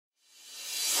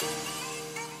Hi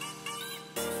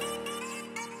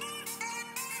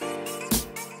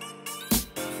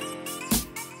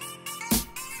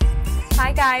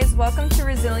guys, welcome to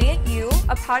Resilient You,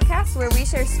 a podcast where we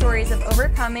share stories of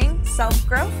overcoming,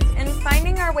 self-growth, and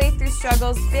finding our way through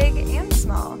struggles big and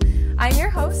small. I'm your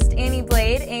host, Annie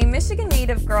Blade, a Michigan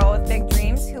native girl with big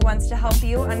dreams who wants to help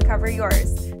you uncover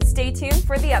yours. Stay tuned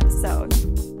for the episode.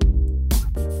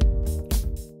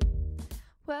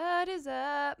 What is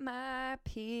up, my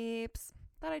peeps?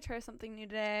 Thought I'd try something new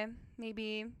today,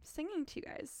 maybe singing to you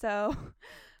guys, so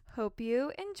hope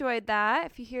you enjoyed that.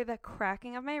 If you hear the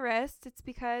cracking of my wrist, it's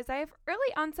because I have early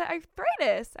onset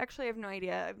arthritis. Actually, I have no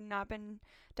idea. I've not been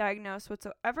diagnosed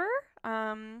whatsoever.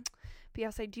 But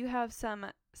yes, I do have some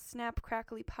snap,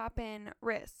 crackly, poppin'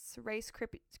 wrists. Rice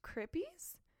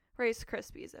Krispies? Rice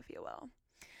Krispies, if you will.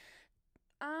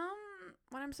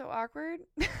 When I'm so awkward.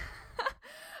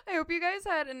 I hope you guys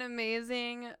had an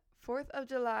amazing 4th of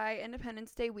July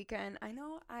Independence Day weekend. I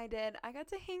know I did. I got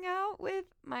to hang out with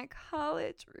my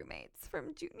college roommates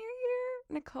from junior year,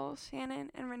 Nicole,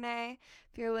 Shannon, and Renee.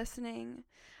 If you're listening,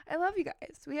 I love you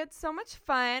guys. We had so much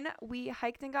fun. We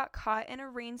hiked and got caught in a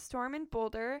rainstorm in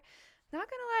Boulder. Not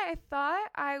gonna lie, I thought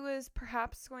I was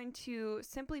perhaps going to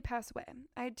simply pass away.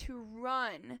 I had to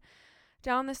run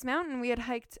down this mountain we had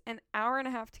hiked an hour and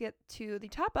a half to get to the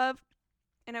top of,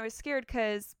 and I was scared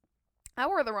because I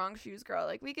wore the wrong shoes, girl.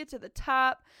 Like, we get to the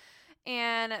top,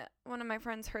 and one of my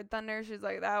friends heard thunder. She's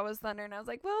like, that was thunder. And I was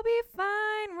like, we'll be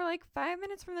fine. We're like 5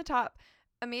 minutes from the top.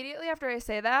 Immediately after I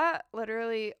say that,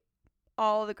 literally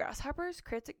all the grasshoppers,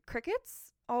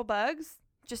 crickets, all bugs,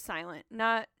 just silent.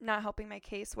 Not helping my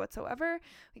case whatsoever.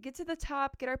 We get to the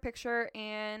top, get our picture,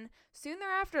 and soon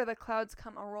thereafter, the clouds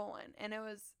come a-rolling, and it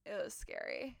was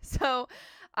scary. So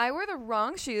I wore the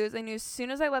wrong shoes. I knew as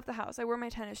soon as I left the house, I wore my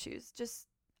tennis shoes. Just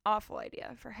awful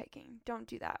idea for hiking. Don't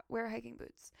do that. Wear hiking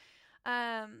boots.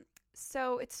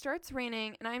 So it starts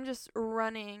raining, and I'm just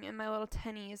running in my little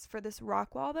tennies for this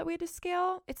rock wall that we had to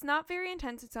scale. It's not very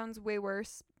intense. It sounds way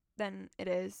worse than it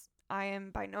is. I am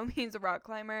by no means a rock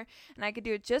climber, and I could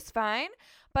do it just fine,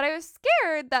 but I was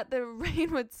scared that the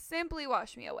rain would simply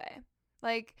wash me away.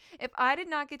 Like, if I did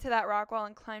not get to that rock wall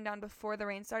and climb down before the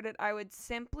rain started, I would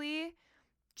simply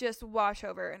just wash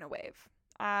over in a wave.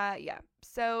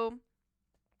 So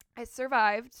I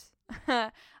survived.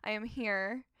 I am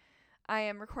here. I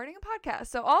am recording a podcast,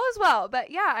 so all is well.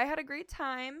 But yeah, I had a great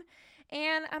time,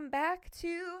 and I'm back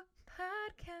to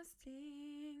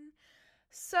podcasting.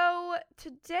 So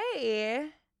today,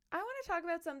 I want to talk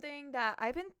about something that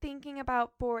I've been thinking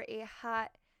about for a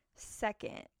hot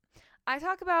second. I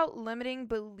talk about limiting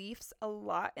beliefs a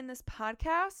lot in this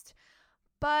podcast,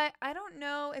 but I don't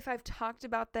know if I've talked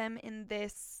about them in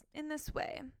this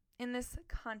way, in this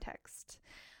context.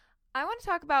 I want to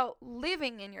talk about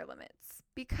living in your limits,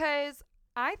 because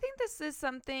I think this is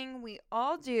something we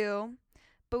all do,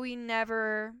 but we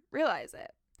never realize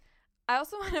it. I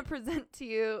also want to present to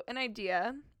you an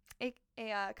idea,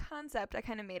 a concept I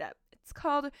kind of made up. It's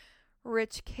called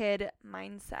rich kid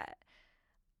mindset.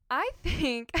 I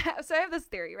think, so I have this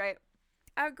theory, right?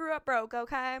 I grew up broke,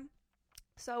 okay?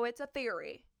 So it's a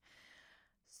theory.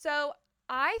 So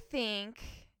I think,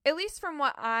 at least from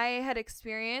what I had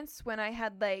experienced when I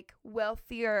had like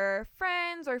wealthier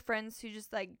friends or friends who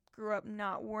just like grew up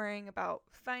not worrying about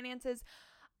finances,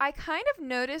 I kind of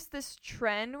noticed this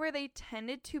trend where they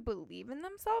tended to believe in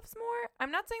themselves more.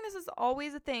 I'm not saying this is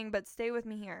always a thing, but stay with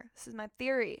me here. This is my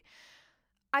theory.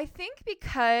 I think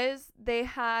because they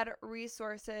had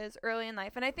resources early in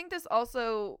life, and I think this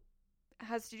also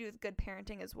has to do with good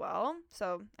parenting as well.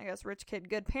 So I guess rich kid,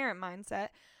 good parent mindset.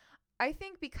 I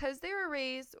think because they were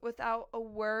raised without a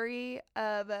worry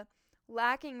of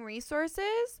lacking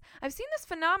resources, I've seen this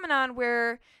phenomenon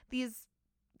where these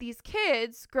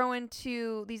kids grow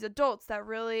into these adults that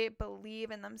really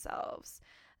believe in themselves.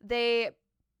 They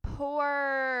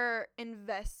pour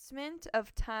investment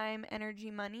of time, energy,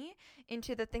 money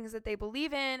into the things that they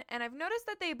believe in. And I've noticed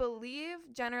that they believe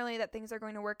generally that things are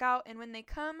going to work out. And when they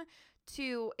come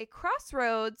to a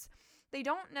crossroads, they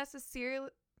don't necessarily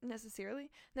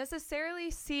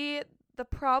see the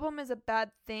problem as a bad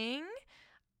thing.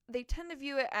 They tend to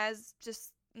view it as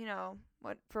just,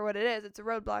 what it is. It's a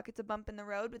roadblock. It's a bump in the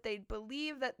road, but they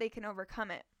believe that they can overcome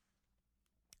it.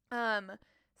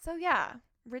 So yeah,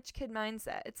 rich kid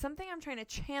mindset. It's something I'm trying to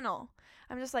channel.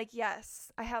 I'm just like,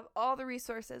 yes, I have all the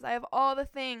resources. I have all the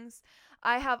things.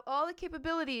 I have all the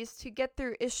capabilities to get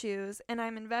through issues, and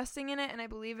I'm investing in it, and I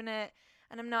believe in it,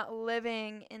 and I'm not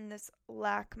living in this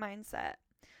lack mindset.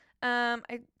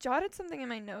 I jotted something in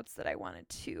my notes that I wanted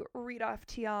to read off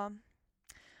to y'all.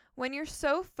 When you're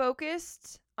so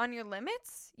focused on your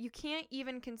limits, you can't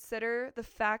even consider the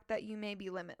fact that you may be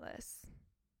limitless.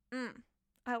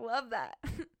 I love that.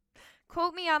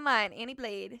 Quote me online, Annie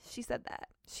Blade. She said that.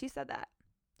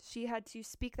 She had to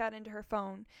speak that into her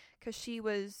phone because she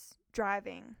was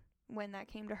driving when that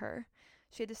came to her.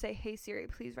 She had to say, "Hey Siri,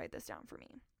 please write this down for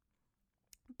me."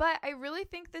 But I really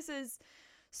think this is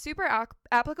super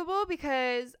applicable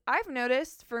because I've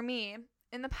noticed for me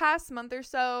in the past month or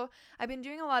so, I've been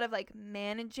doing a lot of like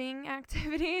managing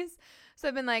activities. So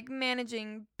I've been like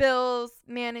managing bills,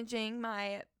 managing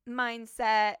my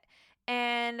mindset,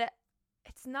 and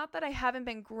it's not that I haven't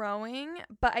been growing,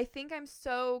 but I think I'm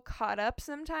so caught up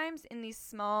sometimes in these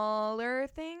smaller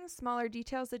things, smaller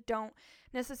details that don't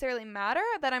necessarily matter,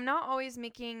 that I'm not always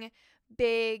making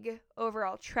big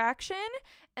overall traction.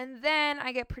 And then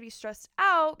I get pretty stressed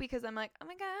out because I'm like, oh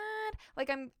my God, like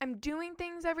I'm doing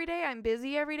things every day. I'm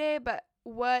busy every day, but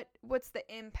what's the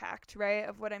impact, right,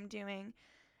 of what I'm doing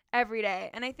every day?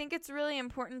 And I think it's really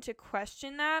important to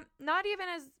question that, not even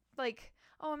as like,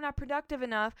 oh, I'm not productive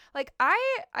enough. Like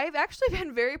I've actually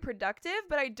been very productive,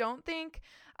 but I don't think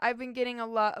I've been getting a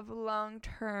lot of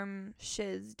long-term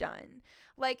shiz done.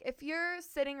 Like if you're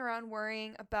sitting around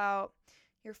worrying about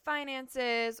your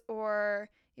finances or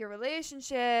your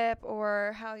relationship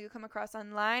or how you come across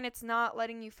online, it's not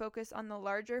letting you focus on the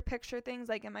larger picture things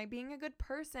like, am I being a good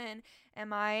person?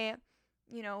 Am I,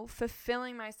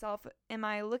 fulfilling myself? Am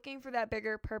I looking for that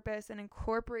bigger purpose and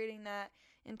incorporating that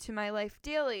into my life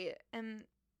daily? And,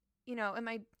 am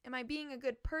I being a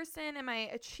good person? Am I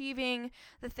achieving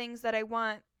the things that I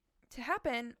want to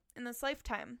happen in this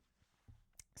lifetime?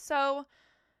 So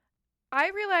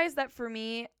I realized that for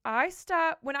me,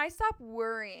 when I stop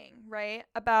worrying, right,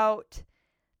 about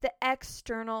the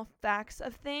external facts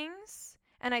of things,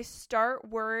 and I start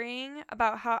worrying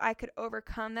about how I could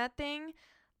overcome that thing,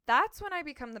 that's when I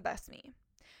become the best me.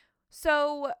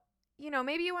 So,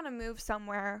 maybe you want to move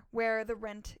somewhere where the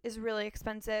rent is really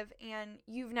expensive and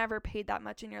you've never paid that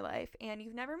much in your life and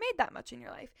you've never made that much in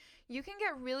your life. You can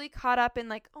get really caught up in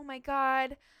like, oh my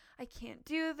God, I can't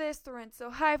do this. The rent's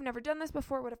so high. I've never done this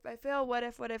before. What if I fail? What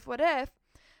if?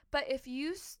 But if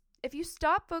you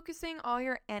stop focusing all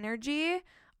your energy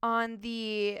on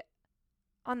the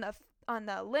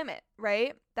limit,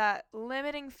 right? That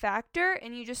limiting factor,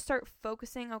 and you just start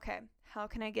focusing, okay, how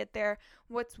can I get there?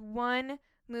 What's one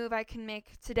move I can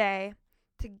make today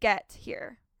to get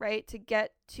here, right? To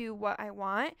get to what I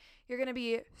want. You're going to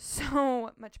be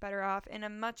so much better off and a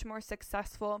much more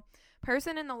successful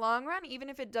person in the long run, even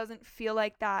if it doesn't feel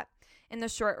like that in the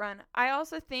short run. I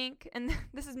also think, and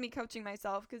this is me coaching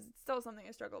myself because it's still something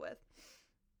I struggle with,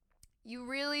 you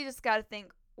really just got to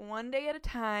think one day at a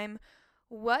time.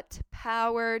 What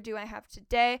power do I have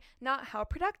today? Not how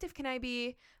productive can I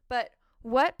be, but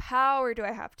what power do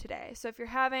I have today? So if you're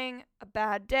having a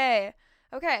bad day,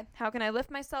 okay, how can I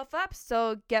lift myself up,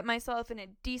 still get myself in a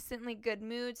decently good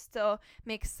mood, still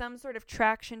make some sort of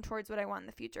traction towards what I want in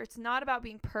the future? It's not about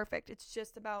being perfect. It's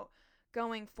just about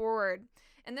going forward.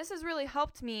 And this has really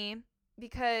helped me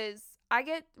because I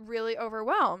get really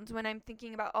overwhelmed when I'm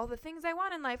thinking about all the things I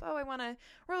want in life. Oh, I want to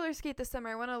roller skate this summer.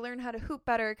 I want to learn how to hoop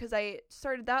better because I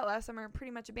started that last summer and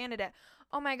pretty much abandoned it.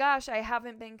 Oh my gosh, I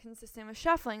haven't been consistent with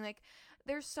shuffling. Like,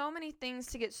 there's so many things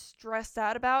to get stressed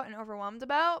out about and overwhelmed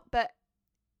about,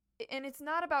 and it's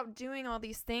not about doing all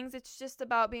these things. It's just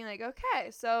about being like, okay,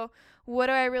 so what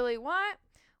do I really want?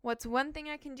 What's one thing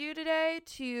I can do today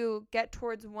to get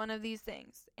towards one of these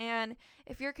things? And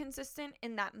if you're consistent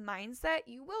in that mindset,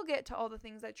 you will get to all the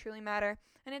things that truly matter.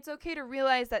 And it's okay to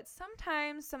realize that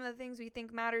sometimes some of the things we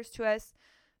think matters to us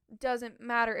doesn't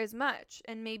matter as much.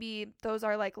 And maybe those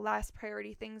are like last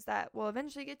priority things that we'll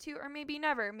eventually get to, or maybe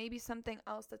never. Maybe something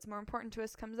else that's more important to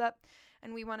us comes up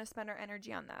and we want to spend our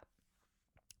energy on that.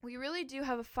 We really do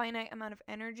have a finite amount of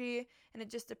energy, and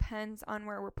it just depends on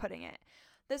where we're putting it.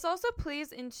 This also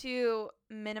plays into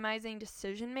minimizing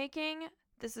decision making.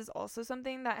 This is also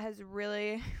something that has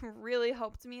really, really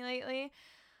helped me lately.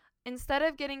 Instead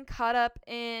of getting caught up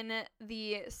in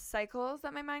the cycles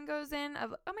that my mind goes in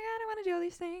of, oh my God, I want to do all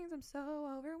these things. I'm so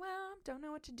overwhelmed. Don't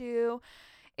know what to do.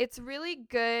 It's really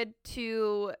good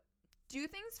to do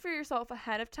things for yourself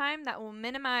ahead of time that will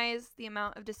minimize the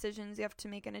amount of decisions you have to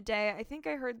make in a day. I think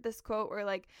I heard this quote where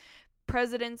like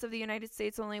presidents of the United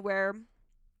States only wear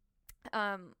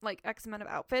like X amount of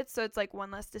outfits. So it's like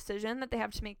one less decision that they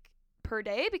have to make per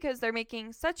day because they're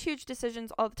making such huge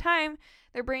decisions all the time.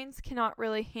 Their brains cannot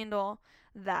really handle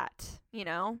that.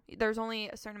 There's only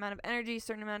a certain amount of energy, a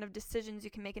certain amount of decisions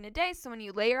you can make in a day. So when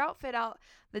you lay your outfit out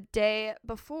the day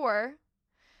before,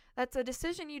 that's a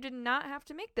decision you did not have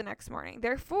to make the next morning.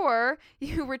 Therefore,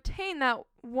 you retain that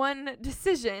one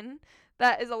decision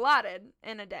that is allotted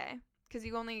in a day because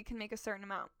you only can make a certain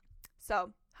amount.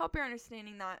 So hope you're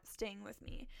understanding that, staying with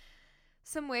me.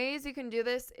 Some ways you can do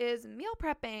this is meal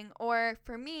prepping, or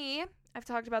for me, I've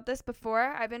talked about this before,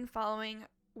 I've been following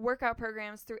workout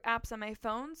programs through apps on my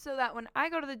phone so that when I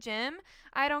go to the gym,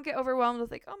 I don't get overwhelmed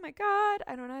with like, oh my God,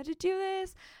 I don't know how to do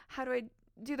this. How do I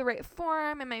do the right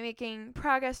form? Am I making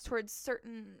progress towards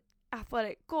certain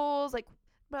athletic goals? Like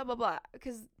blah, blah, blah.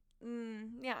 Because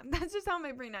that's just how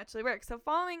my brain naturally works. So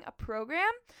following a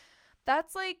program,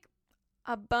 that's like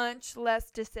a bunch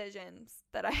less decisions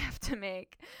that I have to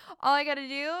make. All I got to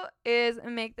do is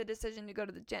make the decision to go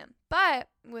to the gym. But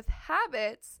with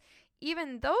habits,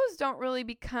 even those don't really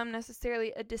become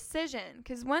necessarily a decision,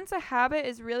 because once a habit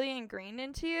is really ingrained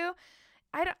into you,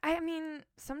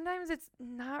 sometimes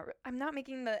I'm not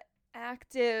making the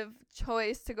active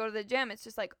choice to go to the gym. It's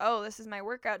just like, oh, this is my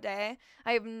workout day.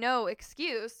 I have no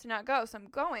excuse to not go, so I'm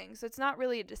going. So it's not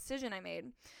really a decision I made.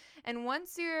 And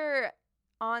once you're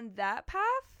on that path,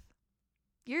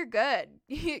 you're good,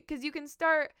 because you can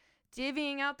start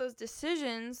divvying out those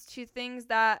decisions to things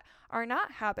that are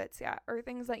not habits yet, or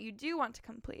things that you do want to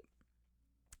complete.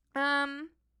 I'm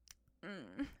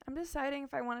deciding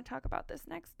if I want to talk about this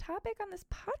next topic on this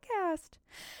podcast.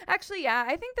 Actually, yeah,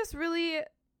 I think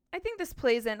this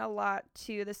plays in a lot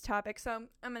to this topic, so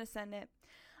I'm going to send it.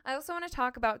 I also want to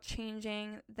talk about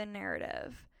changing the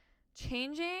narrative.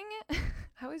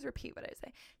 I always repeat what I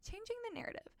say. Changing the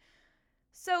narrative.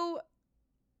 So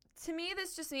to me,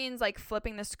 this just means like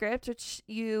flipping the script, which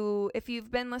if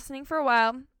you've been listening for a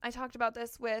while, I talked about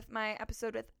this with my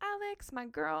episode with Alex, my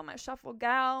girl, my shuffle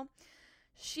gal.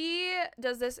 She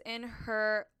does this in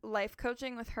her life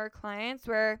coaching with her clients,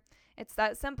 where it's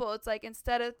that simple. It's like,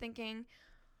 instead of thinking,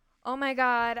 oh my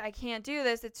God, I can't do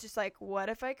this, it's just like, what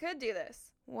if I could do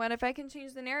this? What if I can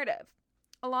change the narrative?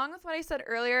 Along with what I said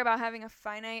earlier about having a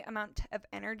finite amount of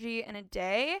energy in a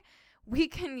day, we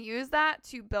can use that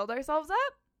to build ourselves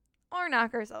up or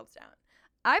knock ourselves down.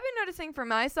 I've been noticing for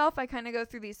myself, I kind of go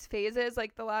through these phases.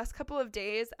 Like the last couple of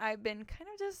days, I've been kind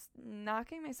of just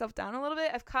knocking myself down a little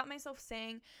bit. I've caught myself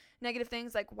saying negative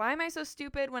things like, why am I so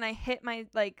stupid when I hit my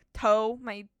toe,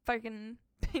 my fucking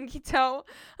pinky toe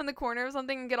on the corner of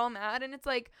something and get all mad? And it's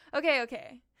like,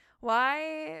 okay.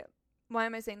 Why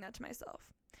am I saying that to myself?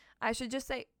 I should just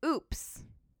say, oops,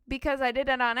 because I did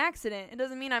it on accident. It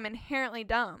doesn't mean I'm inherently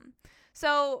dumb.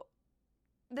 So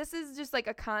this is just like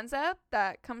a concept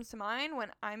that comes to mind when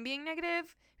I'm being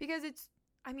negative, because it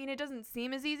doesn't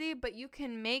seem as easy, but you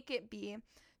can make it be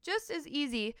just as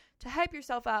easy to hype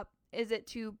yourself up as it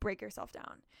to break yourself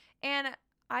down. And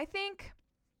I think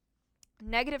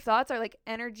negative thoughts are like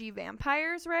energy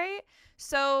vampires, right?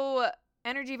 So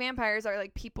energy vampires are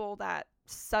like people that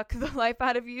suck the life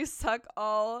out of you, suck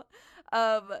all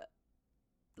of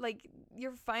like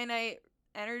your finite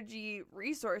energy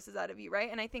resources out of you,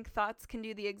 right? And I think thoughts can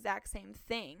do the exact same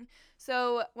thing.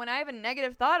 So when I have a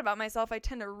negative thought about myself, I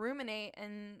tend to ruminate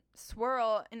and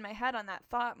swirl in my head on that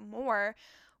thought more.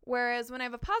 Whereas when I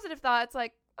have a positive thought, it's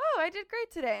like, oh, I did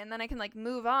great today. And then I can like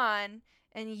move on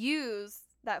and use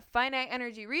that finite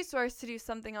energy resource to do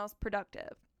something else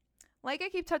productive. Like I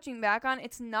keep touching back on,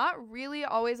 it's not really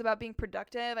always about being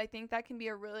productive. I think that can be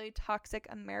a really toxic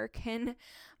American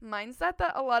mindset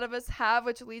that a lot of us have,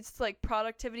 which leads to like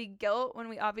productivity guilt when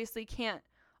we obviously can't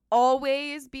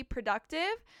always be productive.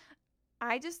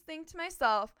 I just think to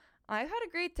myself, I've had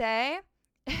a great day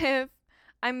if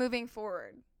I'm moving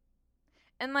forward.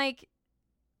 And like,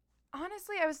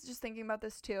 honestly, I was just thinking about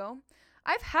this too.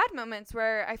 I've had moments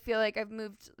where I feel like I've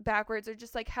moved backwards, or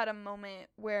just like had a moment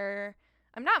where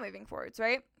I'm not moving forwards,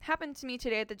 right? Happened to me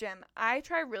today at the gym. I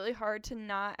try really hard to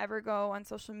not ever go on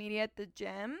social media at the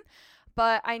gym,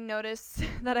 but I noticed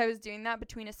that I was doing that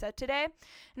between a set today.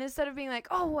 And instead of being like,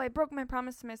 oh, I broke my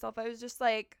promise to myself, I was just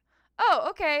like, oh,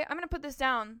 okay, I'm going to put this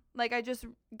down. Like I just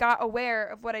got aware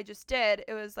of what I just did.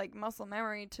 It was like muscle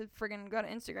memory to friggin' go to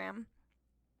Instagram.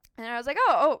 And I was like,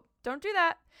 oh, don't do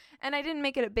that. And I didn't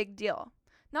make it a big deal.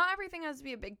 Not everything has to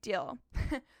be a big deal.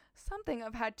 Something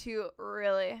I've had to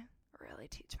really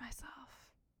teach myself.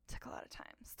 Took a lot of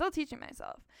time. Still teaching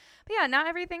myself. But yeah, not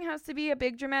everything has to be a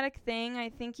big dramatic thing. I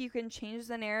think you can change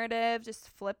the narrative, just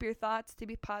flip your thoughts to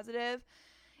be positive,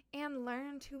 and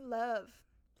learn to love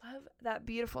that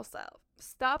beautiful self.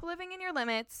 Stop living in your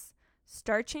limits.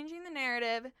 Start changing the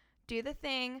narrative. Do the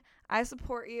thing. I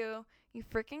support you. You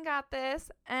freaking got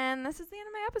this. And this is the end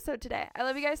of my episode today. I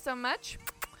love you guys so much.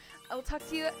 I will talk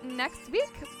to you next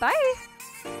week. Bye.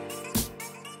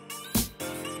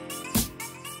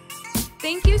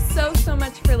 Thank you so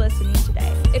much for listening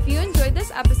today. If you enjoyed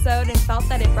this episode and felt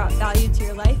that it brought value to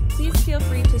your life, please feel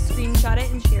free to screenshot it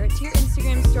and share it to your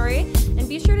Instagram story. And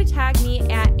be sure to tag me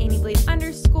at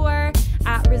AnnieBlade_,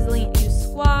 at Resilient Youth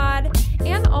Squad,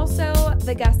 and also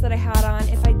the guest that I had on,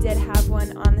 if I did have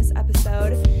one on this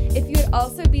episode. If you would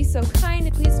also be so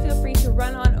kind, please feel free to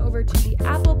run on over to the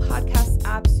Apple Podcasts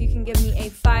app so you can give me a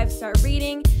 5-star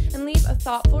rating and leave a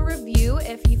thoughtful review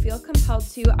if you feel compelled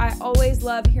to. I always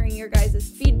love hearing your guys'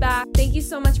 feedback. Thank you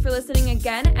so much for listening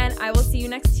again, and I will see you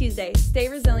next Tuesday. Stay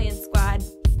resilient, squad.